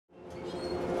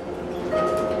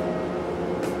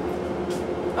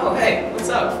What's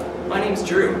up? My name's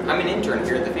Drew. I'm an intern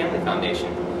here at the Family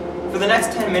Foundation. For the next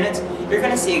 10 minutes, you're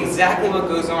going to see exactly what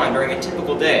goes on during a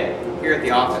typical day here at the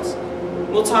office.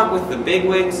 We'll talk with the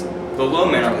bigwigs, the low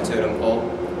men on the totem pole,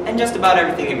 and just about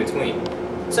everything in between.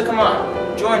 So come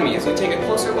on, join me as we take a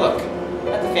closer look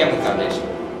at the Family Foundation.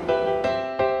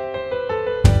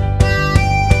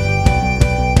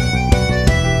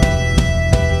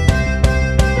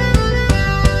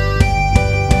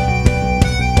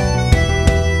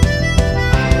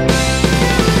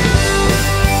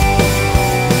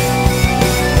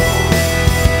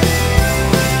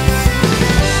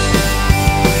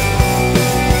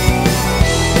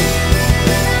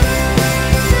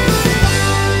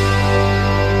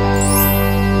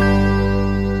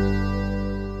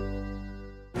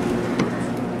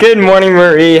 Good morning,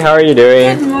 Marie. How are you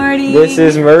doing? Good morning. This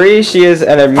is Marie. She is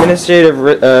an administrative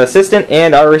assistant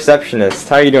and our receptionist.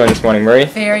 How are you doing this morning, Marie?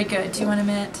 Very good. Do you want a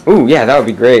minute? Ooh, yeah, that would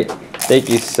be great. Thank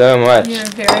you so much. You're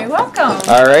very welcome.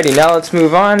 Alrighty, now let's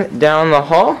move on down the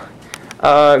hall.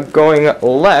 Going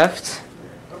left,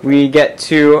 we get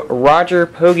to Roger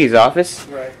Pogge's office.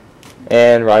 Right.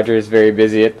 And Roger is very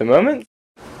busy at the moment.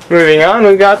 Moving on,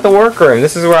 we've got the workroom.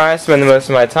 This is where I spend the most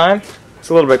of my time. It's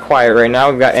a little bit quiet right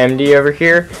now. We've got MD over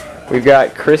here. We've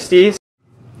got Christie's.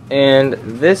 And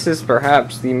this is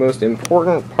perhaps the most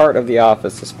important part of the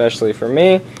office, especially for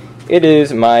me. It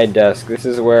is my desk. This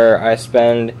is where I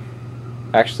spend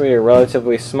actually a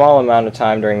relatively small amount of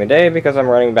time during the day because I'm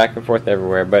running back and forth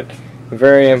everywhere, but a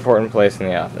very important place in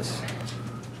the office.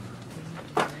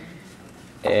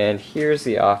 And here's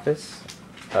the office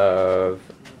of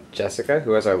Jessica,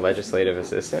 who is our legislative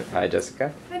assistant. Hi,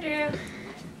 Jessica. Hi, Drew.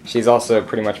 She's also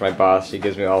pretty much my boss. She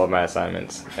gives me all of my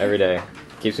assignments every day.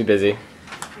 Keeps me busy.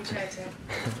 We try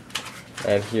to.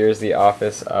 And here's the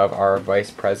office of our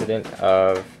Vice President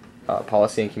of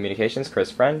Policy and Communications, Chris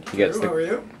Friend. He gets How are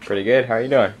you? Pretty good. How are you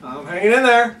doing? I'm hanging in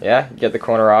there. Yeah, you get the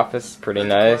corner office. Pretty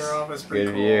nice. Corner office, pretty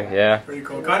Good cool. view. Yeah. Pretty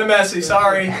cool. Kind of messy.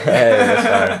 Sorry.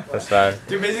 Hey, that's fine.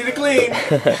 Too busy to clean.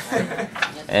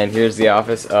 And here's the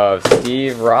office of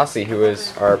Steve Rossi, who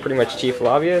is our pretty much chief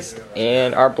lobbyist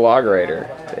and our blog writer.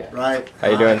 Right. How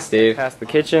you doing, Steve? Past the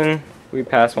kitchen, we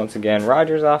pass once again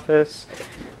Roger's office,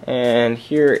 and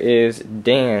here is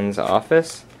Dan's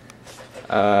office.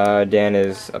 Dan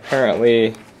is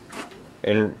apparently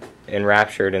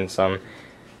enraptured in some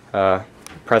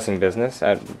pressing business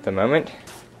at the moment.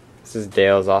 This is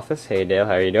Dale's office. Hey Dale,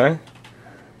 how are you doing?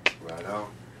 Right on.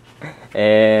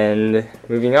 And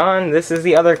moving on, this is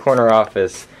the other corner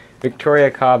office, Victoria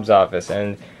Cobb's office,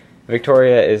 and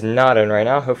Victoria is not in right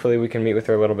now. Hopefully we can meet with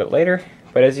her a little bit later,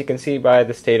 but as you can see by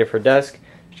the state of her desk,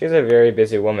 she's a very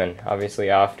busy woman,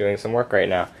 obviously off doing some work right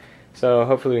now, so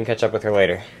hopefully we can catch up with her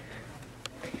later.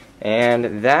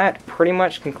 And that pretty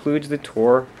much concludes the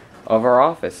tour of our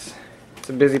office. It's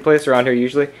a busy place around here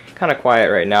usually, kind of quiet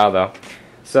right now though.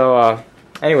 So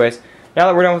anyways, now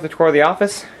that we're done with the tour of the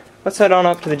office, let's head on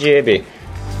up to the GAB.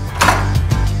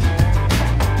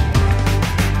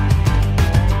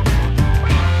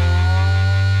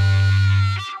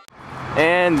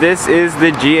 And this is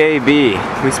the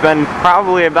GAB. We spend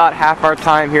probably about half our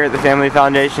time here at the Family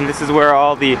Foundation. This is where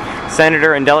all the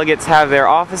senator and delegates have their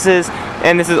offices,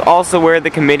 and this is also where the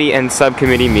committee and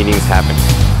subcommittee meetings happen.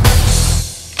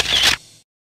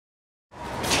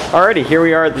 Alrighty, here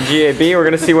we are at the GAB. We're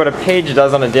going to see what a page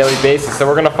does on a daily basis. So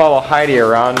we're going to follow Heidi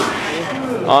around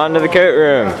onto the coat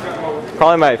room.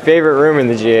 Probably my favorite room in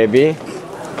the GAB.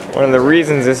 One of the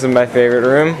reasons this is my favorite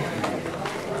room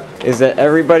is that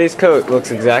everybody's coat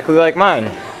looks exactly like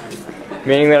mine.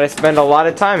 Meaning that I spend a lot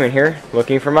of time in here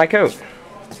looking for my coat.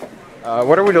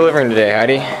 What are we delivering today,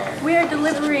 Heidi? We are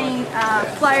delivering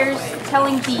flyers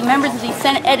telling the members of the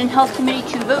Senate Ed and Health Committee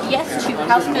to vote yes to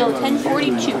House Bill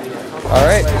 1042.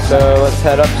 Alright, so let's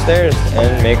head upstairs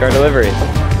and make our deliveries.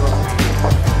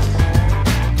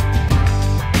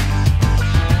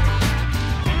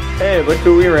 Hey, look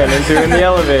who we ran into in the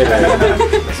elevator.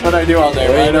 That's what I do all day,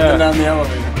 right up and down the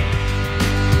elevator.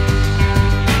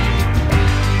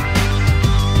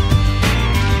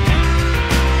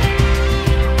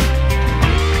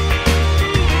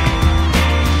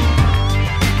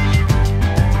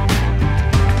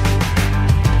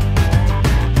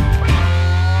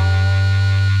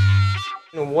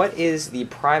 What is the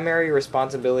primary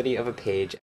responsibility of a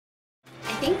page?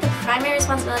 I think the primary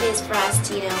responsibility is for us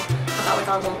to, help out with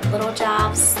all the little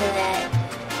jobs so that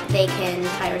they can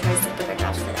prioritize the bigger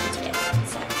jobs for them to do.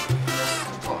 So.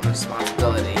 Important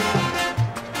responsibility.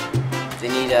 They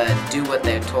need to do what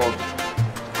they're told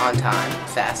on time,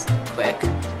 fast, quick,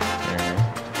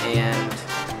 and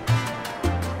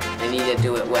they need to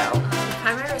do it well. The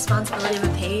primary responsibility of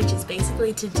a page is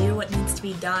basically to do what needs to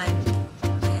be done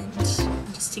and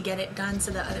just to get it done so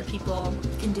that other people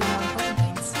can do more important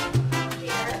things.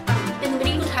 In the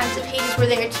medieval times, the pages were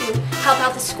there to help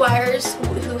out the squires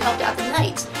who helped out the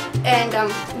knights. And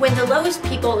when the lowest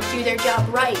people do their job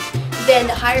right, then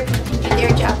the higher people can do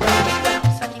their job right as well.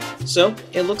 So,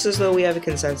 it looks as though we have a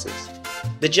consensus.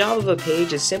 The job of a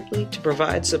page is simply to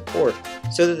provide support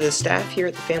so that the staff here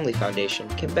at the Family Foundation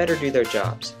can better do their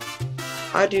jobs.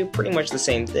 I do pretty much the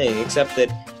same thing, except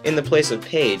that in the place of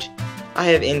page, I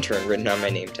have intern written on my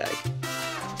name tag.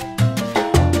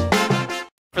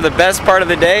 For the best part of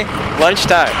the day,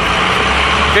 lunchtime.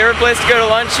 Favorite place to go to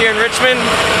lunch here in Richmond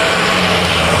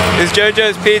is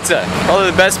JoJo's Pizza.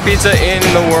 Probably the best pizza in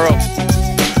the world.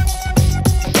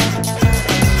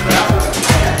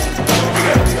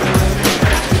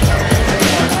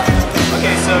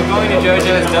 Okay, so going to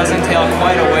JoJo's does entail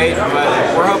quite a wait, but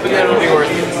we're hoping that it'll be worth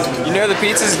it. You know the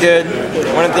pizza's good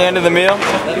when at the end of the meal,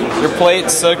 your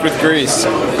plate's soaked with grease.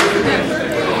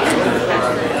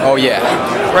 Oh yeah.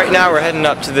 Right now we're heading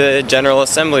up to the General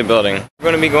Assembly building.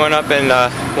 We're going to be going up and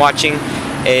watching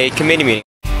a committee meeting.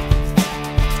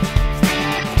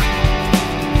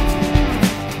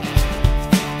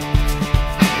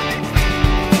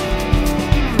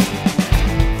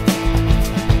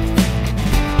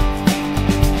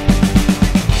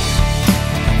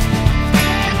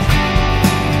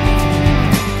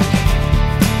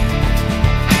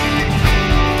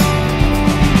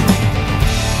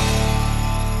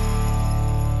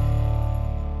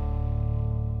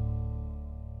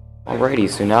 Alrighty,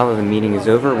 so now that the meeting is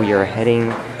over, we are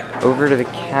heading over to the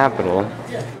Capitol. And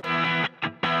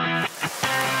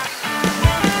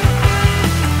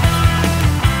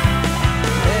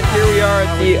here we are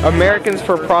at the Americans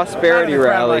for Prosperity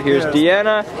rally. Here's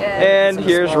Deanna, and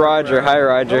here's Roger. Hi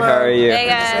Roger, how are you? Hey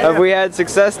guys. Have we had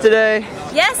success today?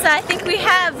 Yes, I think we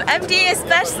have. MD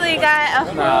especially got a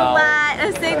whole lot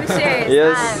of signatures.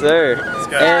 Yes, sir.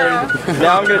 And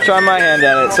now I'm going to try my hand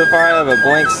at it. So far I have a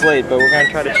blank slate, but we're going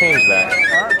to try to change that.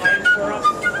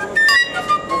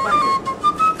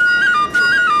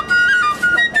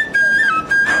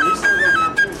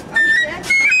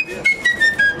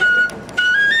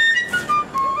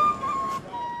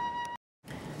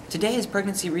 Today is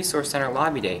Pregnancy Resource Center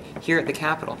Lobby Day here at the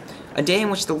Capitol, a day in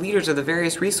which the leaders of the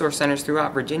various resource centers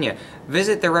throughout Virginia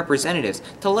visit their representatives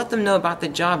to let them know about the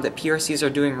job that PRCs are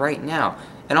doing right now,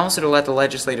 and also to let the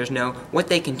legislators know what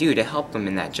they can do to help them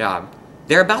in that job.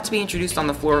 They're about to be introduced on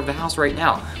the floor of the House right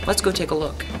now. Let's go take a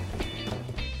look.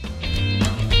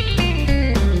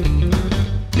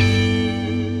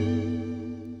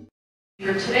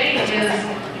 Today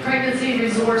is Pregnancy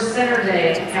Resource Center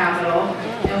Day at the Capitol,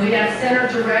 and we have center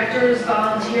directors,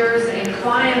 volunteers, and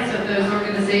clients of those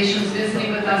organizations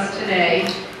visiting with us today.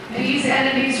 These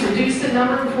entities reduce the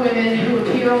number of women who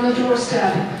appear on the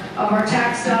doorstep of our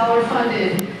tax dollar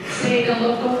funded state and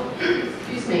local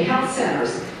health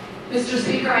centers. Mr.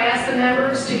 Speaker, I ask the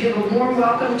members to give a warm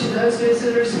welcome to those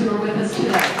visitors who are with us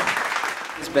today.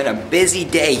 It's been a busy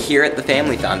day here at the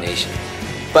Family Foundation,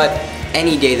 but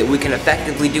any day that we can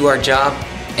effectively do our job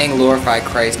and glorify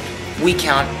Christ, we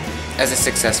count as a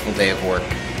successful day of work.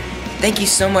 Thank you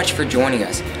so much for joining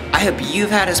us. I hope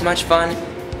you've had as much fun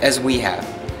as we have.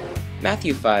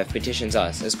 Matthew 5 petitions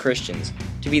us as Christians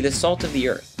to be the salt of the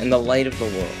earth and the light of the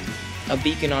world, a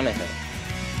beacon on a hill.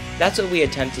 That's what we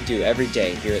attempt to do every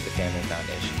day here at the Family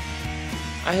Foundation.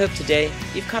 I hope today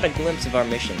you've caught a glimpse of our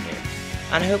mission here,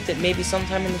 and I hope that maybe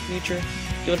sometime in the future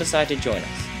you'll decide to join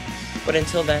us. But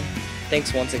until then,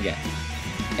 thanks once again,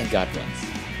 and God bless.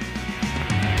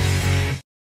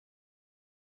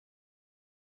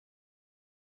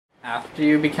 After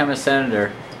you become a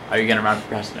senator, are you going to run for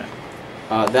president?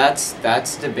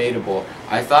 That's debatable.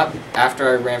 I thought after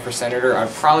I ran for senator, I'd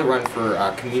probably run for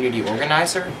community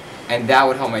organizer, and that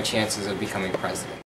would help my chances of becoming president.